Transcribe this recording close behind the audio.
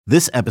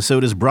This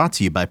episode is brought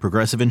to you by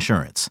Progressive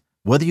Insurance.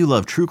 Whether you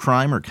love true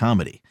crime or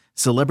comedy,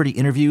 celebrity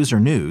interviews or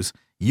news,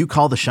 you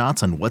call the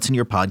shots on what's in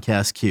your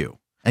podcast queue.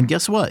 And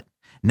guess what?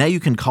 Now you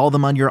can call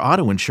them on your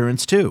auto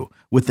insurance too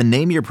with the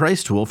Name Your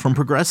Price tool from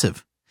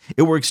Progressive.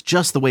 It works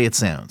just the way it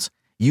sounds.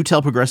 You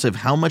tell Progressive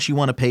how much you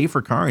want to pay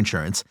for car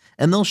insurance,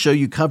 and they'll show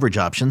you coverage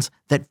options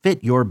that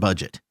fit your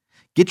budget.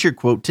 Get your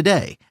quote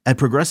today at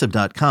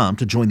Progressive.com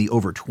to join the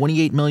over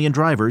 28 million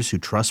drivers who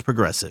trust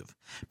Progressive.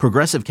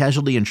 Progressive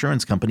Casualty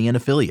Insurance Company and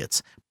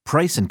Affiliates.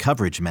 Price and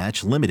coverage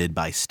match limited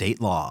by state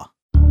law.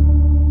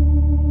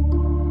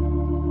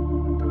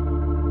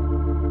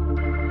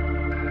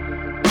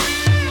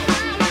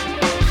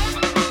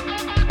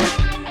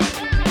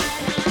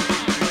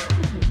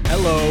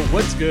 Hello,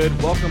 what's good?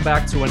 Welcome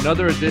back to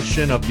another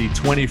edition of the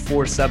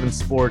 24/7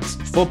 Sports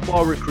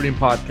Football Recruiting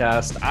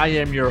Podcast. I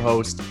am your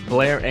host,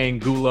 Blair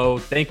Angulo.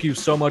 Thank you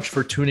so much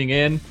for tuning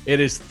in. It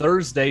is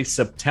Thursday,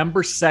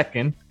 September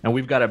 2nd, and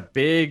we've got a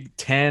Big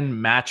Ten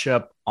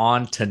matchup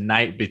on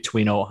tonight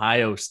between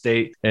Ohio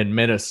State and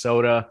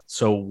Minnesota.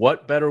 So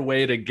what better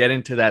way to get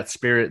into that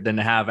spirit than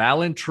to have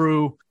Alan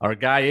True, our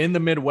guy in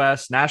the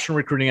Midwest, national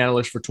recruiting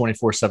analyst for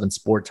 24/7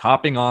 Sports,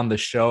 hopping on the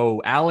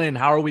show. Alan,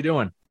 how are we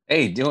doing?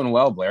 Hey, doing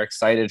well, Blair.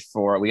 Excited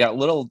we got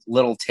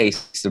little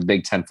taste of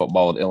Big Ten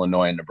football with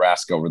Illinois and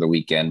Nebraska over the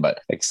weekend, but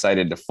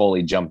excited to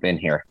fully jump in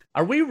here.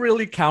 Are we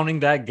really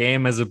counting that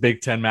game as a Big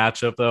Ten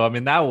matchup, though? I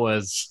mean, that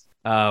was,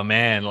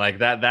 man, like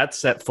that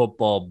set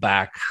football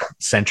back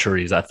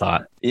centuries, I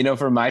thought. You know,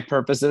 for my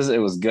purposes, it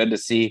was good to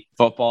see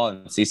football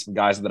and see some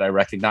guys that I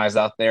recognize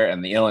out there,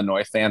 and the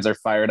Illinois fans are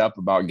fired up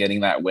about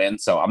getting that win,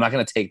 so I'm not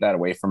going to take that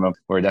away from them.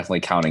 We're definitely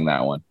counting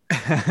that one.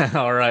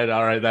 All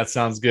right. That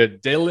sounds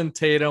good. Dylan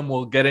Tatum,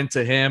 we'll get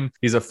into him.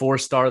 He's a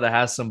four-star that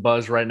has some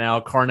buzz right now.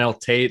 Carnell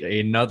Tate,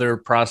 another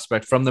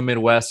prospect from the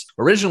Midwest,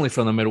 originally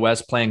from the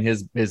Midwest, playing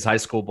his high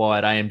school ball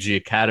at IMG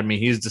Academy.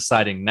 He's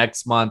deciding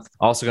next month.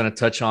 Also going to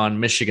touch on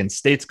Michigan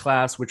State's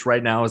class, which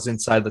right now is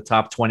inside the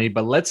top 20.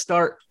 But let's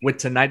start with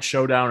tonight's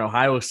showdown,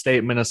 Ohio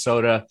State,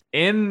 Minnesota,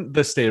 in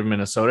the state of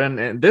Minnesota.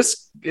 And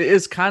this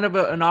is kind of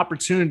an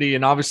opportunity.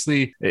 And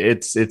obviously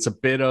it's a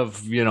bit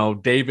of,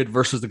 David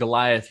versus the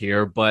Goliath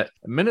here. But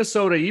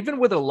Minnesota, even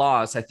with a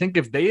loss, I think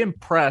if they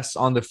impress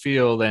on the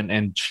field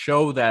and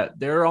show that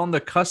they're on the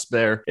cusp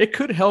there, it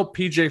could help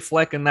PJ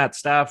Fleck and that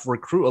staff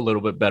recruit a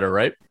little bit better,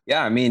 right?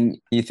 Yeah, I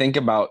mean, you think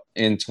about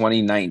in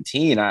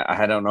 2019,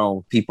 I don't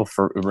know, people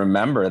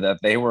remember that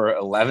they were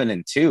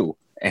 11-2.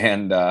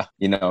 And,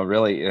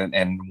 really,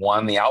 and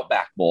won the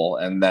Outback Bowl.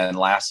 And then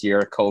last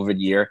year,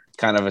 COVID year,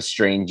 kind of a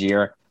strange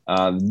year.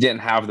 Didn't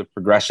have the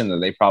progression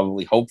that they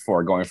probably hoped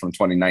for going from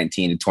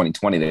 2019 to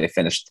 2020. They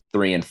finished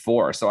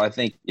 3-4. So I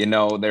think,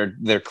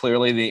 they're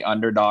clearly the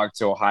underdog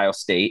to Ohio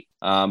State.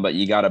 But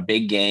you got a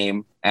big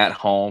game at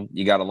home.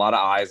 You got a lot of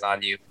eyes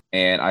on you.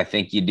 And I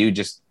think you do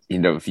just,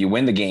 if you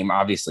win the game,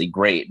 obviously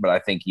great. But I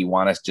think you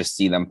want to just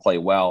see them play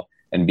well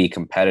and be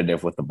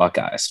competitive with the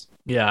Buckeyes.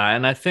 Yeah,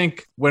 and I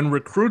think when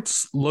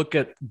recruits look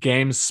at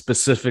games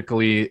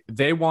specifically,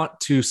 they want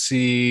to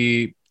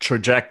see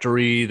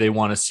trajectory, they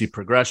want to see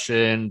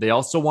progression, they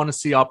also want to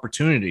see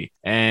opportunity.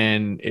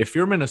 And if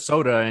you're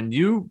Minnesota and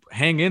you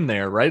hang in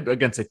there, right,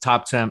 against a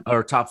top 10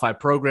 or top 5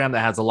 program that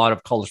has a lot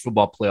of college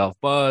football playoff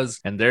buzz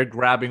and they're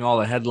grabbing all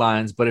the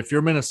headlines, but if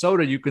you're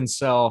Minnesota, you can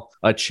sell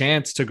a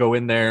chance to go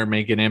in there,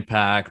 make an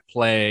impact,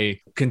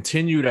 play,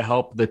 continue to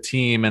help the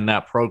team and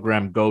that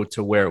program go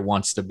to where it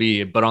wants to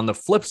be. But on the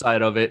flip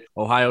side of it,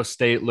 Ohio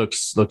State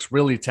looks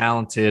really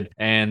talented,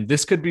 and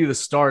this could be the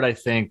start, I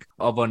think,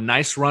 of a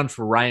nice run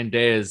for Ryan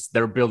Day.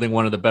 They're building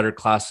one of the better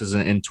classes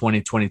in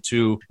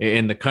 2022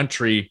 in the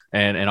country,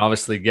 and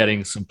obviously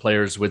getting some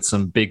players with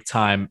some big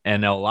time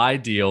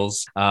NLI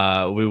deals.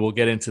 We will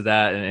get into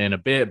that in a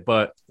bit,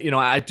 but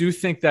I do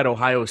think that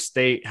Ohio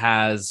State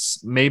has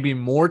maybe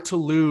more to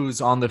lose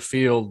on the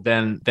field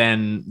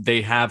than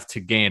they have to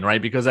gain,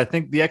 right? Because I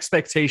think the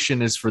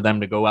expectation is for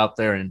them to go out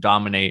there and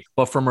dominate,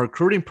 but from a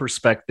recruiting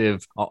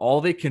perspective,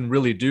 all they can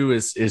really do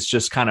is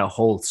just kind of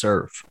hold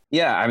serve.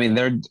 Yeah, I mean,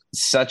 they're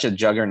such a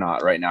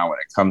juggernaut right now when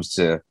it comes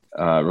to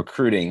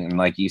recruiting. And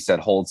like you said,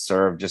 hold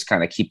serve, just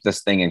kind of keep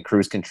this thing in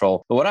cruise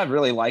control. But what I've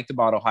really liked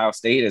about Ohio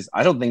State is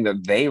I don't think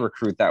that they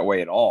recruit that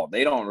way at all.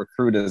 They don't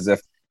recruit as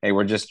if, hey,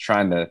 we're just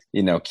trying to,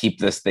 keep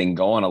this thing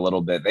going a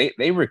little bit.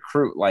 They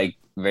recruit like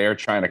they're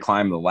trying to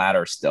climb the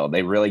ladder still.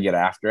 They really get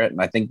after it.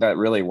 And I think that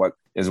really what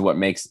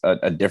makes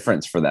a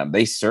difference for them.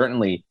 They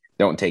certainly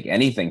don't take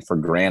anything for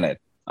granted.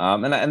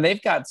 And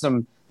they've got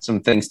some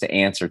things to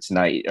answer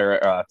tonight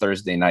or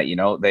Thursday night.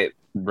 They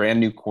brand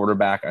new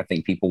quarterback. I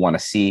think people want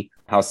to see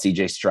how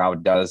CJ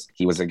Stroud does.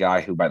 He was a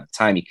guy who, by the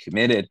time he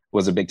committed,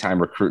 was a big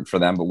time recruit for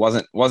them, but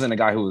wasn't a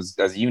guy who was,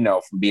 as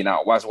from being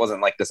out west,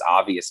 wasn't like this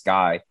obvious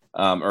guy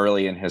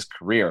early in his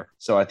career.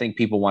 So I think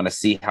people want to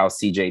see how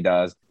CJ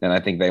does, and I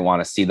think they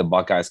want to see the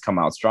Buckeyes come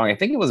out strong. I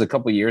think it was a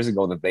couple years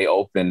ago that they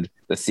opened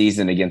the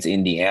season against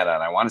Indiana,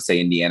 and I want to say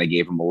Indiana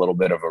gave them a little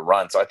bit of a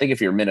run. So I think if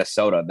you're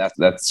Minnesota,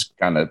 that's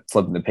kind of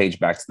flipping the page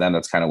back to them.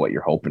 That's kind of what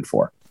you're hoping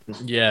for.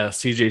 Yeah,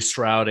 CJ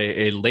Stroud,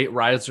 a late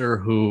riser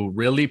who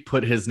really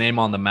put his name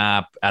on the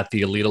map at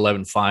the Elite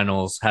 11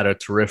 finals, had a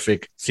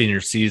terrific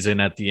senior season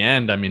at the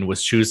end. I mean,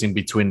 was choosing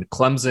between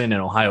Clemson and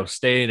Ohio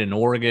State and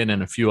Oregon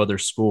and a few other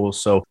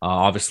schools. So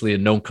obviously a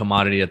known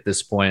commodity at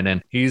this point.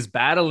 And he's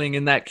battling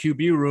in that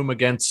QB room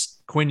against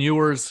Quinn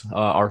Ewers,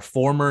 our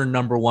former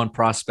number one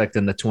prospect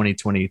in the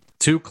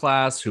 2022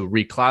 class, who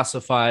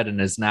reclassified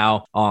and is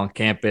now on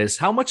campus.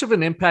 How much of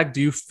an impact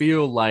do you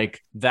feel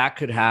like that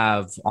could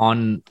have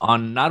on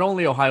not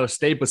only Ohio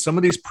State, but some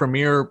of these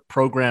premier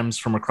programs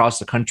from across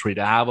the country,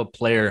 to have a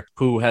player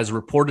who has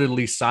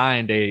reportedly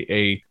signed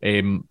a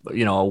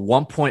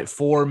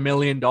 $1.4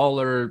 million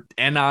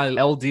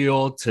NIL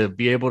deal to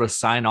be able to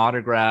sign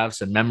autographs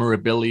and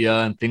memorabilia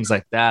and things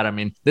like that? I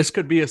mean, this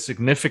could be a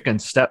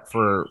significant step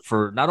for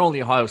not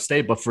only Ohio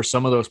State, but for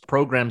some of those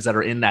programs that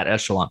are in that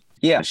echelon.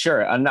 Yeah,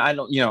 sure. And I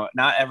don't,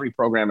 not every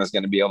program is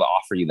going to be able to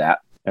offer you that.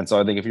 And so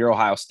I think if you're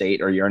Ohio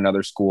State or you're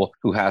another school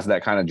who has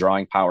that kind of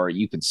drawing power,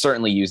 you could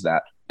certainly use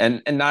that.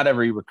 And not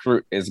every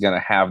recruit is going to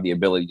have the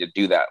ability to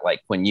do that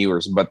like Quinn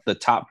Ewers, but the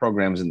top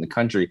programs in the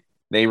country,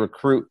 they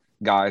recruit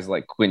guys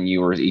like Quinn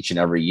Ewers each and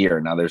every year.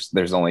 Now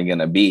there's only going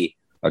to be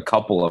a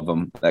couple of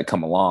them that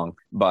come along.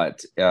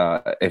 But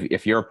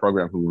if you're a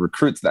program who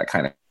recruits that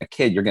kind of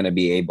kid, you're going to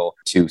be able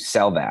to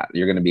sell that.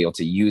 You're going to be able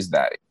to use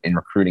that in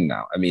recruiting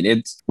now. I mean,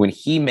 it's when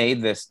he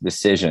made this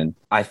decision,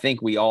 I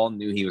think we all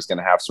knew he was going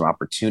to have some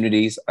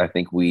opportunities. I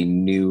think we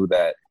knew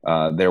that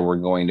there were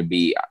going to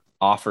be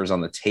offers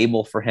on the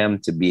table for him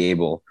to be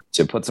able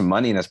to put some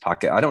money in his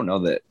pocket. I don't know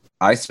that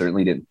I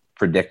certainly didn't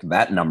predict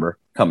that number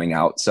coming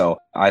out. So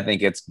I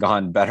think it's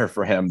gone better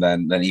for him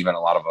than even a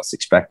lot of us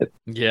expected.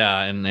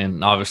 Yeah.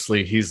 And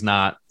obviously he's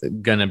not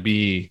going to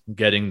be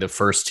getting the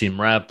first team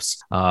reps.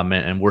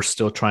 And we're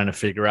still trying to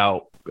figure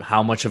out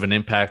how much of an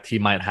impact he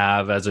might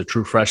have as a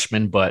true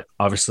freshman, but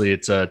obviously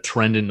it's a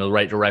trend in the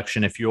right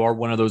direction. If you are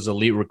one of those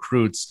elite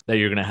recruits, that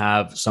you're going to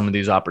have some of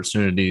these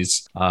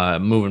opportunities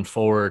moving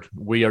forward.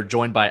 We are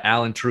joined by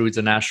Alan True. He's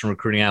a national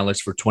recruiting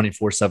analyst for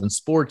 24/7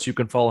 Sports. You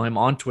can follow him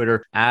on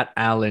Twitter at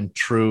Alan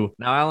True.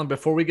 Now, Alan,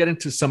 before we get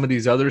into some of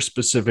these other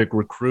specific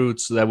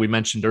recruits that we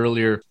mentioned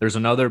earlier, there's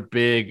another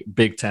big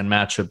Big Ten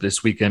matchup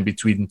this weekend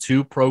between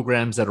two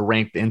programs that are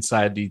ranked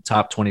inside the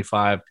top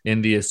 25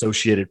 in the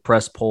Associated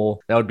Press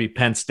poll. That would be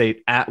Penn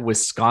State at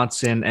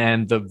Wisconsin,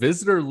 and the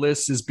visitor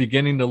list is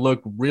beginning to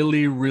look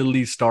really,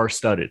 really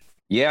star-studded.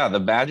 Yeah, the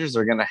Badgers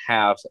are going to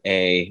have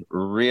a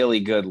really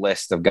good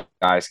list of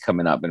guys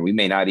coming up, and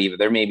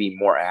there may be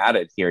more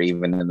added here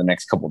even in the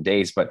next couple of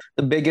days. But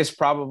the biggest,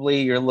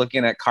 probably, you're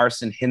looking at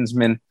Carson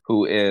Hinsman,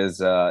 who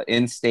is an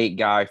in-state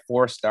guy,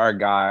 4-star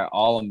guy,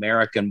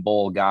 All-American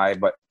Bowl guy,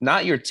 but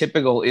not your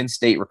typical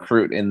in-state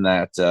recruit in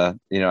that, I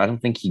don't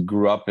think he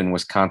grew up in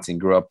Wisconsin,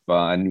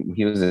 and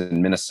he was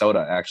in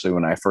Minnesota, actually,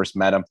 when I first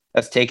met him.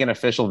 That's taken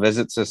official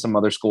visits to some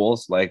other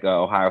schools like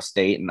Ohio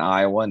State and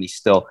Iowa, and he's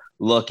still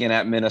looking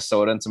at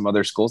Minnesota and some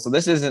other schools. So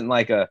this isn't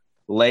like a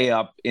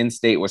layup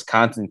in-state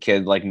Wisconsin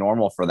kid like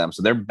normal for them.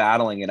 So they're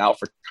battling it out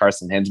for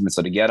Carson Hinsman.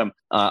 So to get him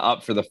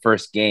up for the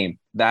first game,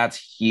 that's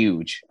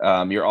huge.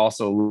 You're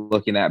also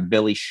looking at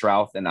Billy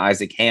Schrauth and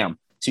Isaac Ham,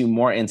 two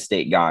more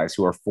in-state guys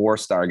who are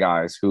 4-star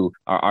guys who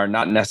are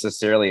not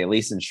necessarily, at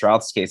least in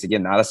Schrauth's case,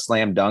 again, not a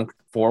slam dunk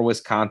for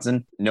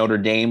Wisconsin. Notre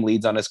Dame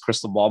leads on his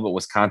crystal ball, but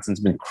Wisconsin's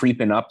been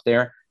creeping up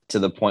there to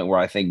the point where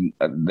I think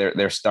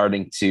they're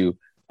starting to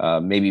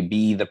maybe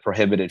be the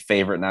prohibited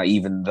favorite now,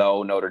 even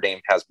though Notre Dame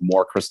has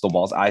more crystal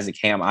balls. Isaac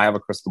Ham, I have a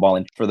crystal ball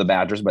in for the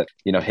Badgers, but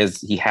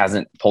he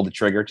hasn't pulled the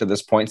trigger to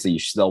this point. So you're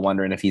still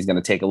wondering if he's going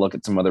to take a look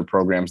at some other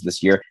programs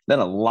this year. Then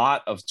a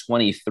lot of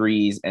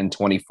 23s and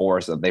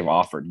 24s that they've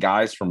offered,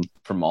 guys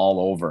from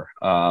all over,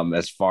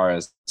 as far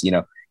as,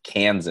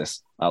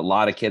 Kansas, a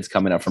lot of kids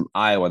coming up from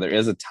Iowa. There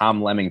is a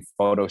Tom Lemming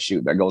photo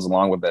shoot that goes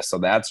along with this. So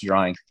that's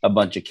drawing a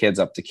bunch of kids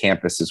up to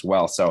campus as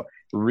well. So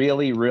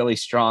really, really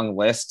strong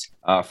list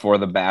for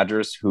the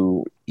Badgers,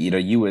 who,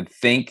 you would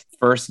think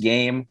first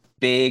game,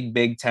 big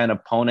Big Ten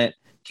opponent,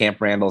 Camp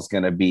Randall's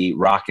going to be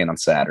rocking on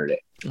Saturday.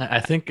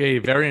 I think a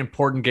very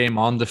important game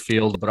on the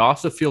field, but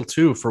off the field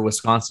too, for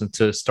Wisconsin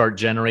to start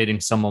generating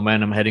some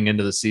momentum heading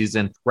into the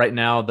season. Right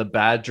now, the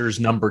Badgers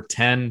number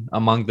 10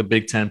 among the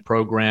Big Ten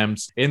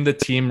programs in the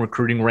team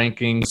recruiting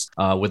rankings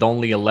with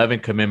only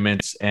 11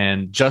 commitments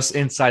and just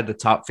inside the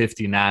top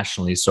 50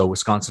 nationally. So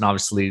Wisconsin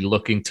obviously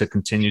looking to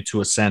continue to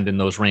ascend in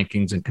those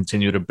rankings and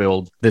continue to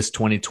build this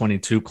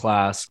 2022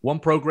 class. One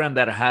program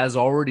that has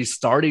already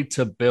started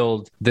to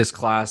build this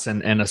class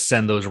and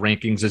ascend those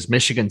rankings is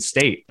Michigan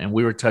State. And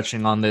we were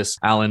touching on this,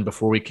 Alan,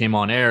 before we came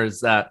on air,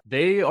 is that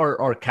they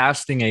are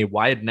casting a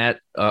wide net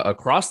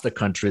across the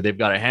country. They've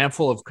got a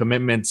handful of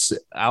commitments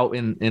out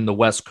in the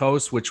West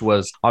Coast, which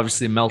was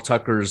obviously Mel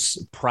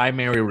Tucker's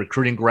primary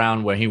recruiting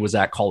ground when he was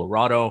at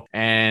Colorado.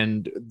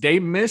 And they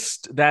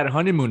missed that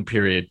honeymoon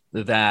period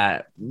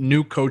that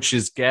new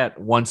coaches get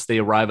once they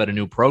arrive at a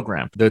new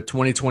program. The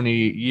 2020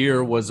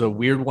 year was a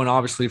weird one,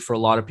 obviously, for a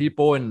lot of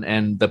people,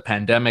 and the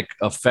pandemic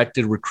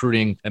affected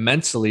recruiting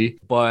immensely.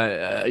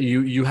 But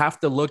you have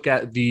to look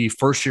at the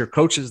first-year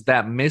coaches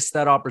that miss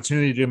that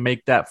opportunity to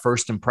make that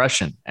first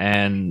impression.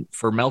 And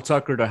for Mel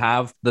Tucker to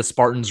have the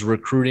Spartans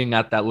recruiting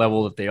at that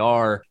level that they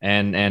are,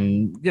 and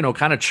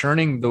kind of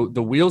churning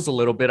the wheels a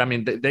little bit. I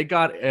mean, they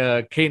got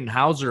Katin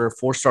Houser, a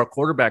 4-star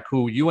quarterback,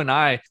 who you and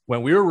I,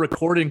 when we were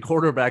recording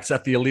quarterbacks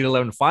at the Elite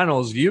 11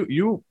 finals,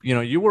 you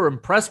were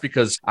impressed,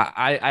 because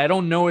I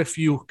don't know if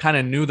you kind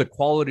of knew the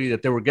quality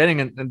that they were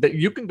getting, and that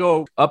you can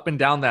go up and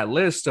down that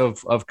list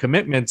of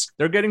commitments.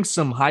 They're getting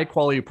some high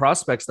quality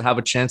prospects that have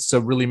a chance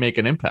to really make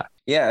an impact.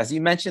 Yeah, as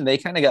you mentioned, they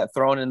kind of got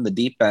thrown in the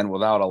deep end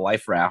without a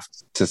life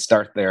raft to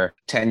start their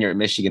tenure at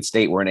Michigan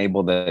State. Weren't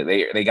able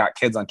to. They got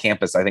kids on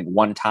campus, I think,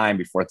 one time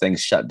before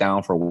things shut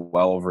down for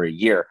well over a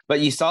year. But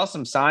you saw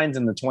some signs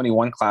in the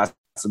 21 class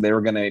so they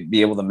were going to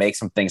be able to make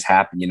some things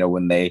happen.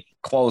 When they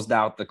closed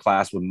out the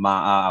class with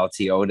Ma'a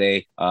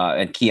Altiode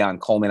and Keon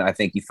Coleman, I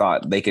think you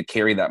thought they could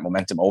carry that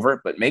momentum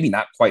over, but maybe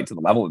not quite to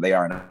the level that they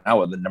are now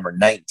with the number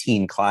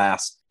 19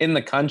 class in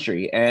the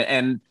country.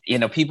 And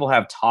people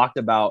have talked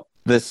about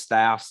the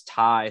staff's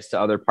ties to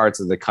other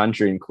parts of the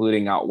country,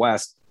 including out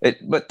west.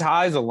 But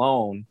ties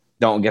alone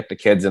don't get the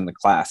kids in the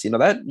class.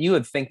 That you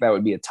would think that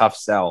would be a tough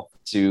sell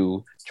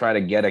to try to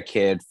get a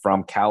kid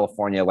from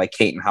California like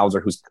Katin Houser,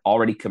 who's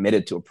already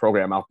committed to a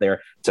program out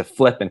there, to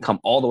flip and come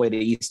all the way to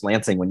East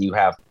Lansing when you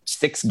have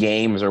 6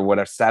 games or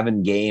whatever,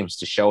 7 games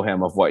to show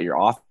him of what your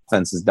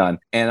offense has done.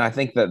 And I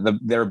think that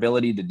their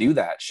ability to do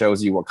that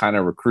shows you what kind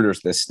of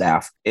recruiters this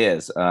staff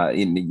is.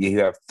 You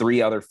have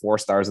 3 other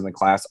 4-stars in the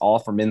class, all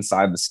from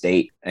inside the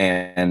state,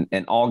 and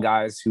all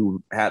guys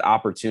who had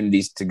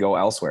opportunities to go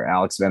elsewhere.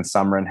 Alex Van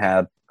Sumeren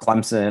had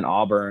Clemson,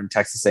 Auburn,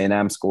 Texas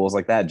A&M, schools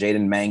like that.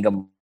 Jaden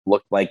Mangum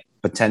looked like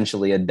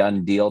potentially a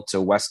done deal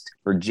to West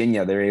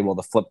Virginia. They're able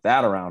to flip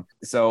that around.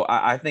 So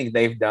I think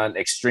they've done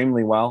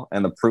extremely well.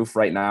 And the proof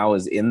right now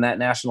is in that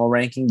national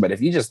ranking. But if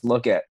you just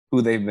look at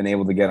who they've been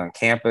able to get on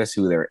campus,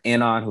 who they're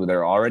in on, who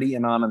they're already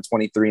in on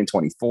 23 and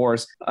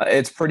 24s,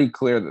 it's pretty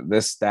clear that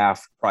this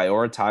staff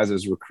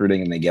prioritizes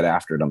recruiting and they get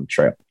after it on the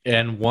trail.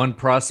 And one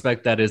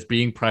prospect that is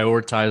being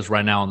prioritized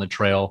right now on the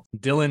trail,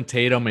 Dylan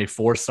Tatum, a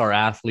 4-star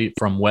athlete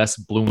from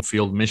West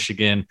Bloomfield,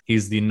 Michigan.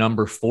 He's the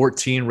number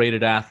 14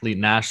 rated athlete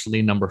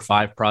nationally, number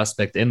 5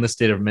 prospect in the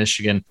state of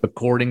Michigan,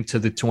 according to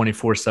the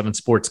 24/7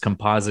 Sports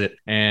Composite.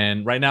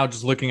 And right now,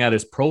 just looking at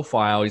his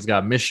profile, he's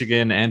got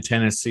Michigan and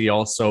Tennessee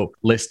also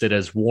listed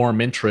as warm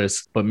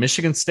interests, but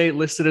Michigan State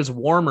listed as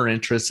warmer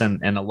interests,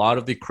 and a lot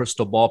of the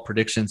crystal ball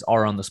predictions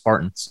are on the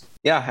Spartans.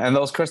 Yeah, and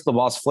those crystal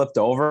balls flipped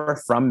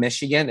over from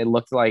Michigan. It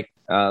looked like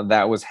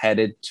that was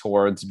headed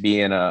towards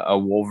being a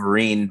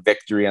Wolverine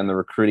victory on the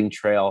recruiting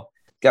trail.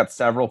 Got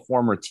several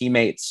former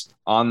teammates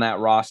on that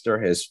roster.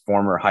 His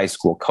former high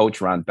school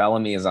coach, Ron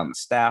Bellamy, is on the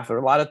staff. There are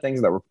a lot of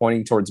things that were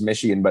pointing towards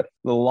Michigan, but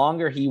the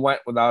longer he went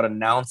without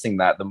announcing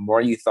that, the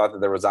more you thought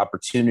that there was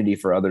opportunity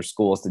for other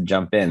schools to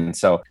jump in.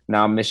 So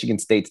now Michigan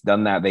State's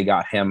done that. They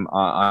got him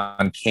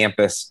on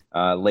campus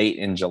late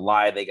in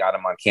July. They got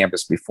him on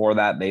campus before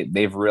that.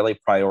 They've really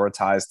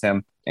prioritized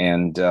him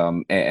and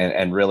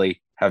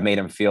really have made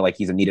him feel like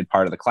he's a needed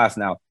part of the class.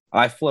 Now,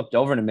 I flipped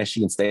over to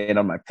Michigan State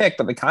on my pick,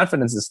 but the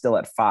confidence is still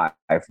at 5,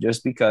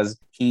 just because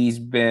he's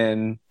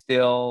been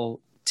still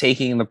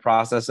taking the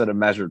process at a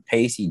measured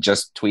pace. He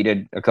just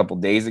tweeted a couple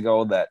days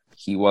ago that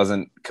he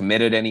wasn't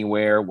committed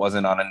anywhere,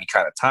 wasn't on any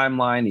kind of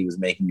timeline. He was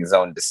making his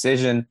own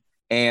decision.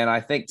 And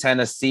I think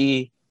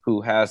Tennessee, who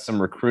has some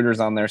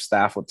recruiters on their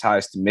staff with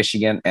ties to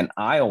Michigan, and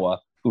Iowa,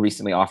 who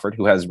recently offered,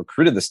 who has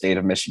recruited the state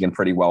of Michigan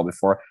pretty well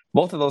before.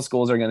 Both of those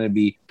schools are going to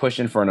be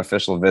pushing for an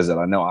official visit.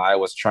 I know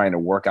Iowa's trying to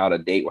work out a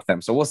date with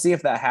them. So we'll see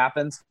if that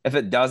happens. If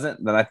it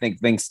doesn't, then I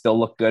think things still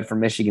look good for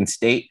Michigan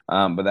State.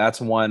 But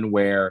that's one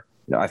where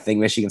I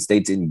think Michigan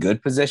State's in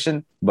good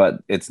position,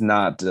 but it's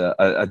not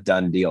a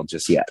done deal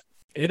just yet.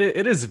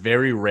 It is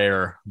very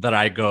rare that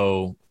I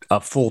go a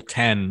full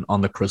 10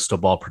 on the crystal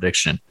ball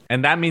prediction.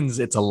 And that means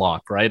it's a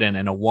lock, right?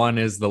 And a 1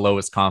 is the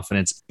lowest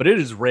confidence. But it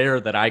is rare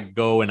that I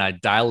go and I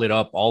dial it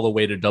up all the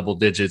way to double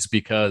digits,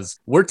 because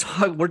we're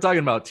talking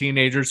about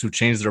teenagers who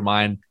change their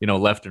mind,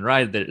 left and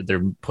right.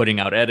 They're putting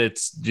out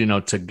edits,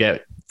 to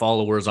get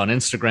followers on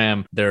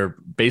Instagram. They're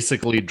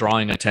basically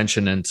drawing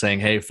attention and saying,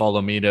 hey,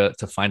 follow me to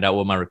find out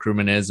what my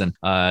recruitment is. And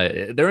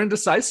they're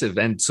indecisive.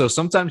 And so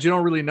sometimes you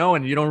don't really know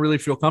and you don't really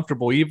feel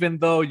comfortable, even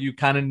though you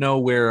kind of know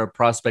where a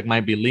prospect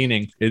might be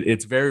leaning.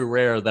 It's very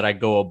rare that I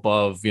go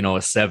above,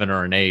 a 7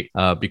 or an 8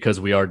 because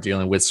we are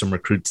dealing with some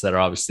recruits that are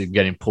obviously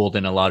getting pulled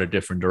in a lot of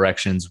different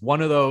directions.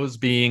 One of those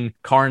being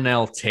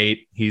Carnell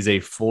Tate. He's a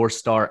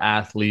 4-star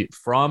athlete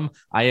from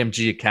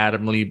IMG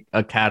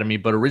Academy,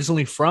 but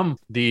originally from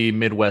the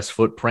Midwest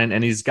footprint.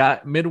 And he's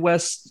got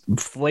Midwest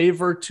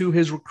flavor to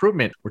his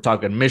recruitment. We're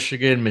talking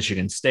Michigan,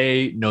 Michigan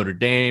State, Notre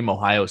Dame,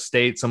 Ohio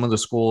State, some of the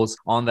schools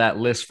on that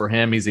list for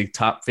him. He's a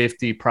top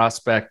 60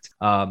 prospect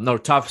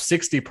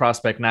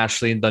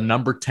nationally, the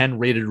number 10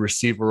 rated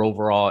receiver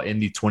overall in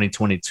the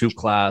 2022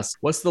 class.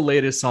 What's the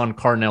latest on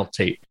Carnell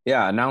Tate?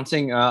 Yeah,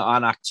 announcing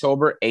on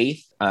October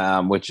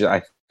 8th, which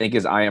I think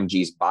is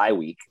IMG's bye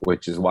week,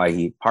 which is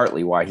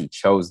partly why he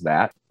chose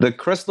that. The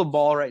crystal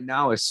ball right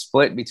now is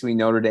split between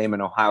Notre Dame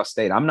and Ohio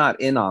State. I'm not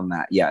in on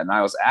that yet. And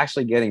I was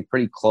actually getting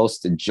pretty close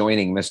to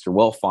joining Mr.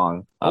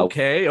 Wilfong.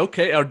 Okay.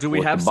 Or do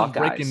we have some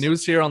breaking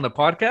news here on the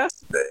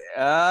podcast?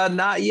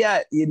 Not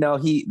yet.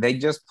 They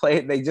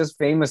just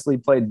famously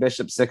played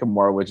Bishop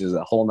Sycamore, which is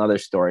a whole nother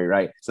story,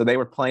 right? So they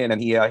were playing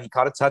and he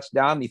caught a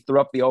touchdown. He threw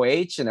up the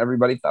OH and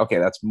everybody thought, okay,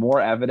 that's more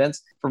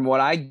evidence. From what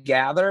I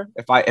gather,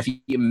 if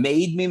you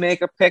made me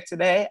make a pick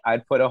today,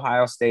 I'd put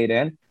Ohio State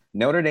in.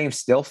 Notre Dame's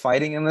still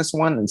fighting in this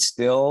one and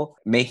still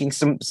making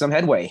some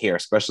headway here,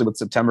 especially with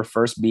September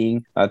 1st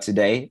being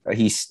today.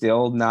 He's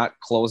still not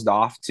closed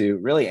off to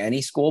really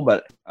any school,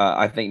 but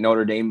I think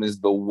Notre Dame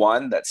is the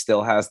one that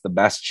still has the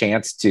best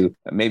chance to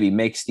maybe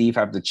make Steve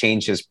have to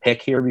change his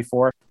pick here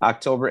before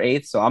October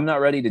 8th. So I'm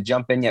not ready to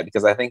jump in yet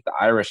because I think the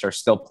Irish are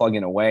still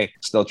plugging away,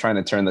 still trying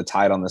to turn the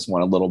tide on this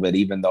one a little bit,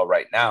 even though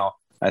right now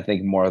I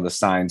think more of the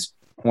signs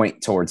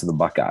point towards the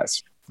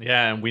Buckeyes.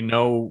 Yeah, and we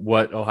know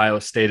what Ohio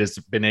State has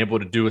been able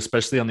to do,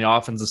 especially on the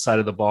offensive side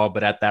of the ball.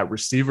 But at that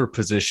receiver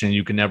position,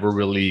 you can never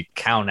really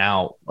count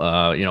out,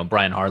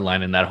 Brian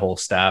Hardline and that whole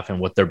staff and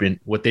what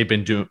they've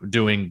been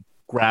doing,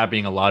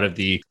 grabbing a lot of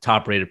the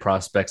top-rated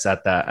prospects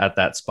at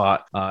that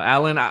spot.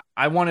 Alan,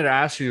 I wanted to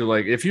ask you,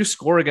 like, if you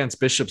score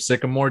against Bishop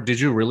Sycamore, did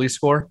you really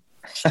score?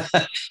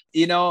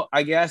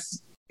 I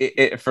guess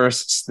for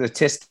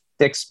statistics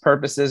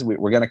purposes,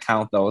 we're going to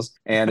count those,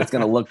 and it's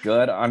going to look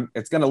good on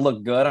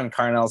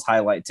Carnell's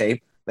highlight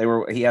tape.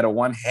 He had a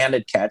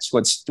one-handed catch,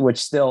 which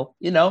still,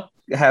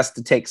 has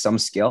to take some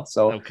skill.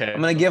 So okay,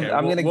 I'm going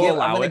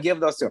to give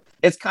those to him.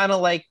 It's kind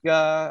of like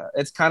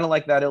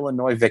that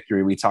Illinois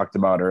victory we talked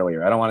about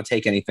earlier. I don't want to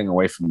take anything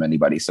away from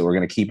anybody, so we're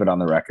going to keep it on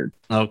the record.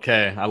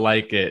 Okay, I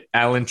like it.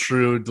 Alan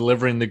True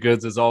delivering the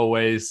goods as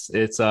always.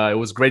 It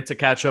was great to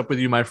catch up with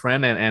you, my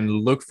friend, and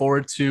look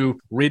forward to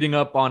reading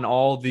up on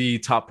all the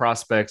top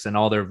prospects and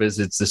all their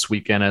visits this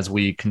weekend as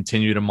we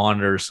continue to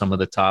monitor some of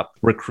the top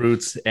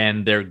recruits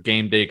and their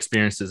game day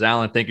experiences.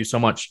 Alan, thank you so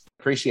much.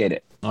 Appreciate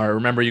it. All right,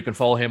 remember, you can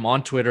follow him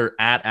on Twitter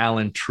at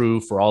Alan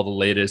True for all the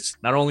latest,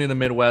 not only in the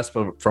Midwest,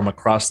 but from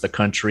across the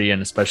country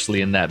and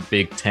especially in that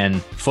Big Ten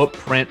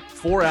footprint.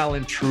 For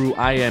Alan True,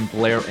 I am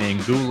Blair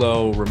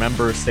Angulo.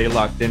 Remember, stay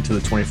locked into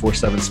the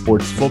 24/7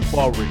 Sports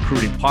Football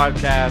Recruiting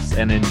Podcast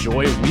and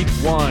enjoy week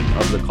 1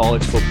 of the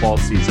college football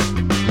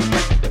season.